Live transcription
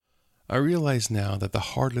I realize now that the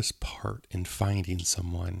hardest part in finding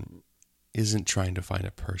someone isn't trying to find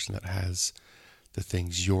a person that has the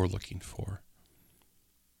things you're looking for.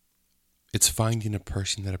 It's finding a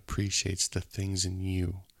person that appreciates the things in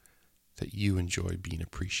you that you enjoy being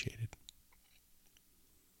appreciated.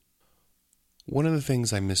 One of the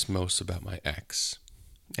things I miss most about my ex,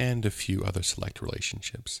 and a few other select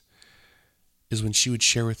relationships, is when she would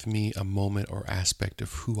share with me a moment or aspect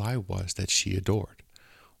of who I was that she adored,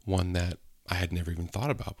 one that I had never even thought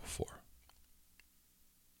about before.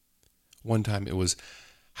 One time it was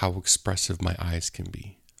how expressive my eyes can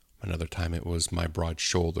be. Another time it was my broad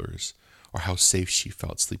shoulders, or how safe she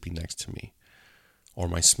felt sleeping next to me, or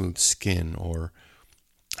my smooth skin, or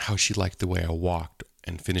how she liked the way I walked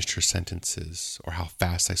and finished her sentences, or how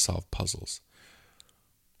fast I solved puzzles.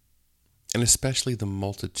 And especially the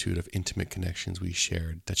multitude of intimate connections we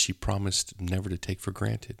shared that she promised never to take for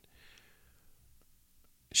granted.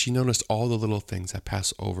 She noticed all the little things that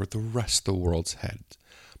pass over the rest of the world's head.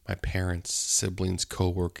 My parents, siblings,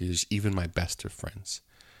 co-workers, even my best of friends.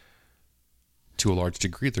 To a large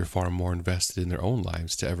degree, they're far more invested in their own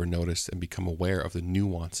lives to ever notice and become aware of the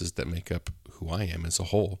nuances that make up who I am as a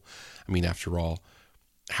whole. I mean, after all,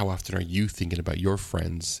 how often are you thinking about your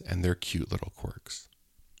friends and their cute little quirks?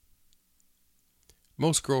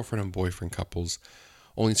 Most girlfriend and boyfriend couples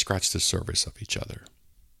only scratch the surface of each other.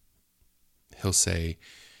 He'll say,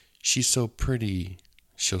 "She's so pretty."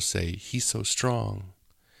 She'll say, "He's so strong."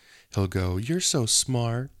 He'll go, "You're so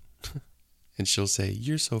smart." And she'll say,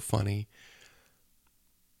 "You're so funny."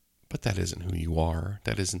 But that isn't who you are.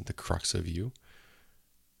 That isn't the crux of you.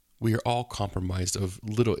 We are all compromised of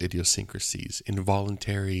little idiosyncrasies,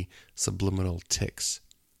 involuntary subliminal tics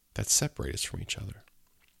that separate us from each other.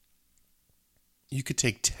 You could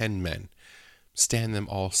take 10 men, stand them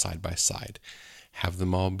all side by side, have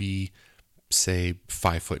them all be, say,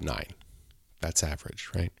 5'9". That's average,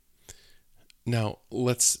 right? Now,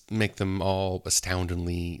 let's make them all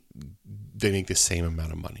astoundingly, they make the same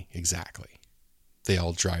amount of money, exactly. They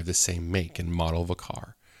all drive the same make and model of a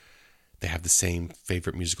car. They have the same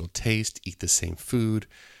favorite musical taste, eat the same food,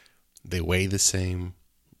 they weigh the same,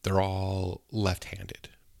 they're all left-handed.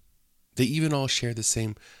 They even all share the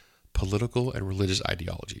same political and religious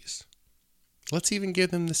ideologies. Let's even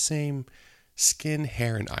give them the same skin,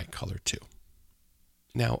 hair, and eye color too.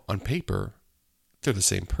 Now, on paper, they're the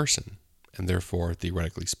same person, and therefore,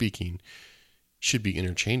 theoretically speaking, should be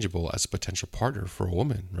interchangeable as a potential partner for a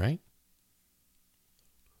woman, right?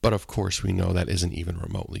 But of course, we know that isn't even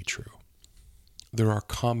remotely true. There are a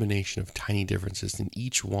combination of tiny differences in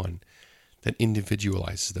each one that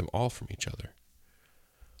individualizes them all from each other.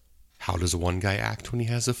 How does one guy act when he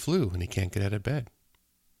has a flu and he can't get out of bed?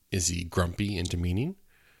 Is he grumpy and demeaning?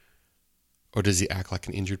 Or does he act like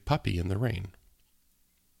an injured puppy in the rain?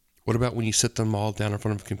 What about when you sit them all down in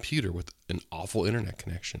front of a computer with an awful internet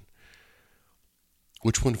connection?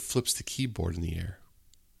 Which one flips the keyboard in the air?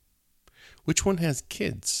 Which one has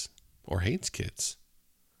kids or hates kids?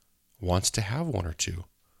 Wants to have one or two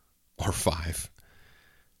or 5?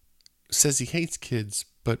 Says he hates kids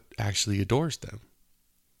but actually adores them?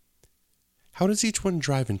 How does each one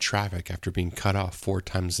drive in traffic after being cut off 4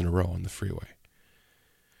 times in a row on the freeway?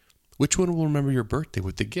 Which one will remember your birthday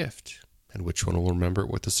with the gift? And which one will remember it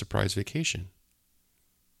with a surprise vacation?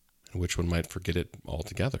 And which one might forget it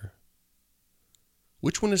altogether?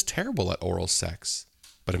 Which one is terrible at oral sex,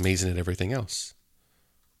 but amazing at everything else?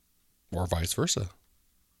 Or vice versa?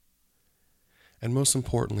 And most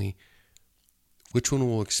importantly, which one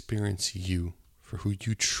will experience you for who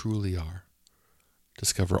you truly are?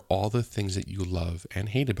 Discover all the things that you love and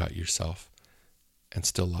hate about yourself and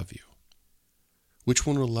still love you. Which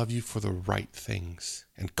one will love you for the right things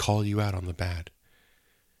and call you out on the bad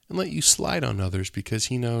and let you slide on others because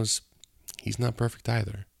he knows he's not perfect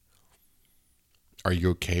either? Are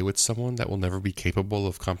you okay with someone that will never be capable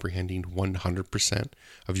of comprehending 100%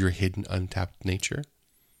 of your hidden untapped nature?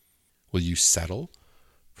 Will you settle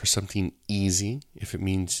for something easy if it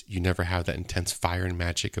means you never have that intense fire and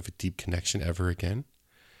magic of a deep connection ever again?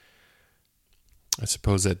 I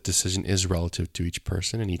suppose that decision is relative to each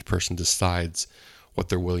person, and each person decides what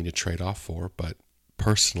they're willing to trade off for, but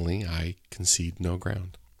personally, I concede no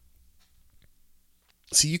ground.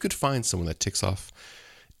 See, you could find someone that ticks off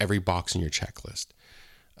every box in your checklist.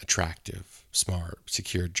 Attractive, smart,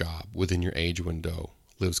 secure job, within your age window,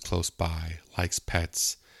 lives close by, likes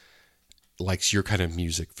pets, likes your kind of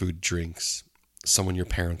music, food, drinks, someone your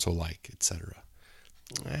parents will like, etc.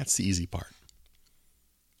 That's the easy part.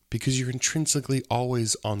 Because you're intrinsically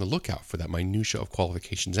always on the lookout for that minutia of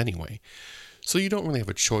qualifications anyway. So you don't really have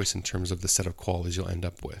a choice in terms of the set of qualities you'll end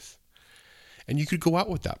up with. And you could go out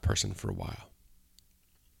with that person for a while.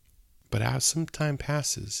 But as some time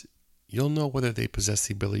passes, you'll know whether they possess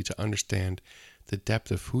the ability to understand the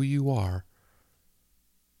depth of who you are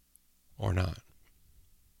or not.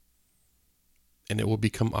 And it will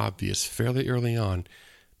become obvious fairly early on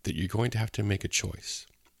that you're going to have to make a choice.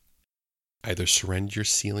 Either surrender your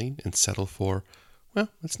ceiling and settle for, well,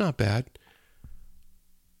 it's not bad,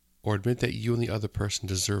 or admit that you and the other person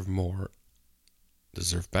deserve more,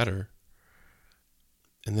 deserve better,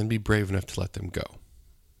 and then be brave enough to let them go.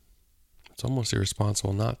 It's almost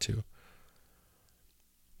irresponsible not to.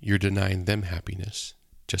 You're denying them happiness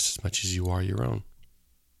just as much as you are your own.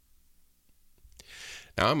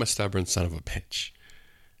 Now, I'm a stubborn son of a bitch.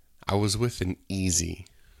 I was with an easy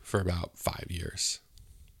for about 5 years.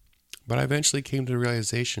 But I eventually came to the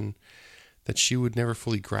realization that she would never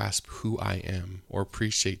fully grasp who I am or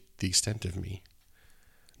appreciate the extent of me.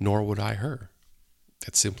 Nor would I her.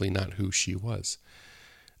 That's simply not who she was.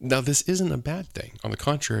 Now, this isn't a bad thing. On the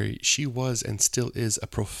contrary, she was and still is a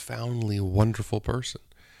profoundly wonderful person.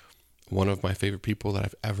 One of my favorite people that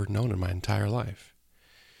I've ever known in my entire life.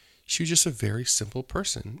 She was just a very simple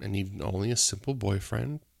person and needed only a simple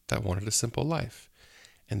boyfriend that wanted a simple life.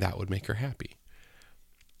 And that would make her happy.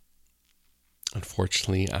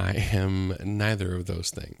 Unfortunately, I am neither of those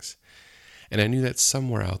things. And I knew that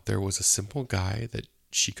somewhere out there was a simple guy that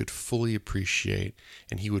she could fully appreciate,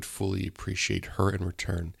 and he would fully appreciate her in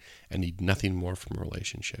return and need nothing more from a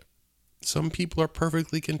relationship. Some people are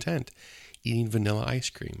perfectly content eating vanilla ice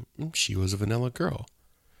cream. She was a vanilla girl.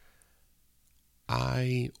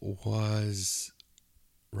 I was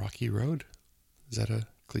Rocky Road. Is that a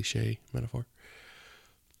cliche metaphor?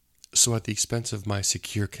 So at the expense of my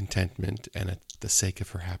secure contentment and at the sake of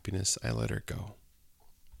her happiness, I let her go.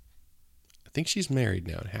 I think she's married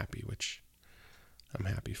now and happy, which I'm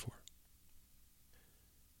happy for.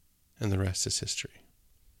 And the rest is history.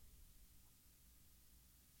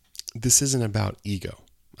 This isn't about ego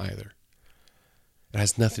either. It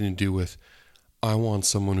has nothing to do with, I want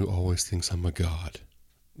someone who always thinks I'm a god,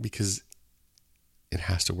 because it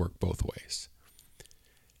has to work both ways.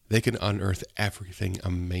 They can unearth everything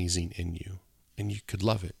amazing in you, and you could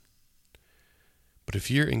love it. But if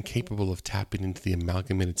you're incapable of tapping into the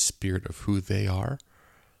amalgamated spirit of who they are,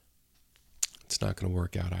 it's not going to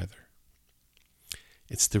work out either.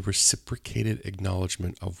 It's the reciprocated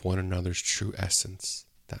acknowledgement of one another's true essence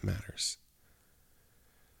that matters.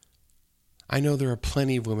 I know there are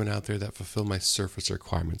plenty of women out there that fulfill my surface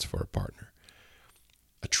requirements for a partner.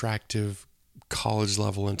 Attractive,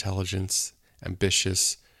 college-level intelligence,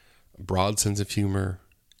 ambitious, broad sense of humor,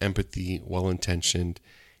 empathy, well-intentioned,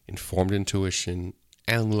 informed intuition,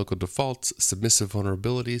 analytical defaults, submissive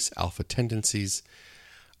vulnerabilities, alpha tendencies,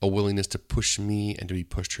 a willingness to push me and to be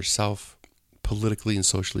pushed herself, politically and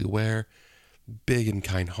socially aware, big and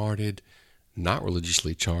kind-hearted, not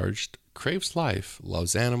religiously charged, craves life,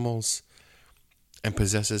 loves animals, and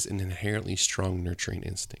possesses an inherently strong nurturing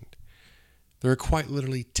instinct. There are quite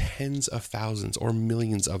literally tens of thousands or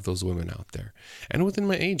millions of those women out there, and within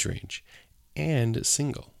my age range, and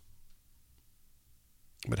single.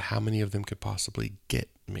 But how many of them could possibly get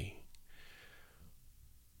me?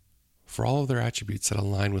 For all of their attributes that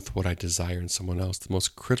align with what I desire in someone else, the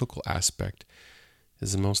most critical aspect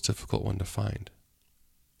is the most difficult one to find.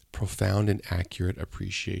 Profound and accurate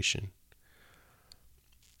appreciation.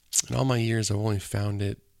 In all my years, I've only found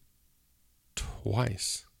it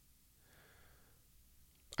twice.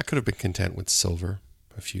 I could have been content with silver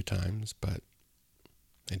a few times, but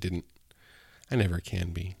I didn't. I never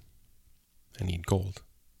can be. I need gold.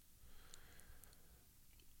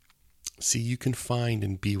 See, you can find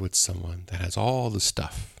and be with someone that has all the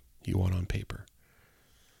stuff you want on paper.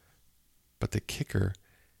 But the kicker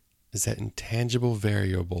is that intangible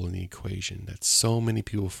variable in the equation that so many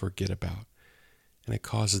people forget about, and it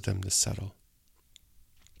causes them to settle.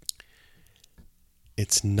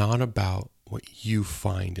 It's not about what you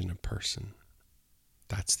find in a person.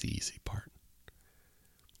 That's the easy part.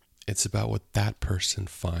 It's about what that person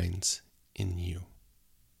finds in you.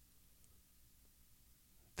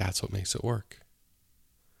 That's what makes it work.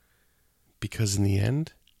 Because in the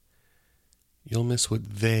end, you'll miss what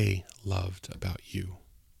they loved about you.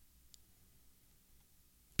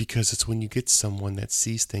 Because it's when you get someone that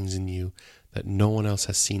sees things in you that no one else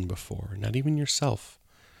has seen before, not even yourself,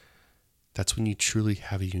 that's when you truly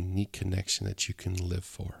have a unique connection that you can live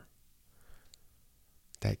for.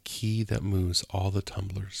 That key that moves all the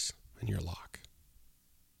tumblers in your lock.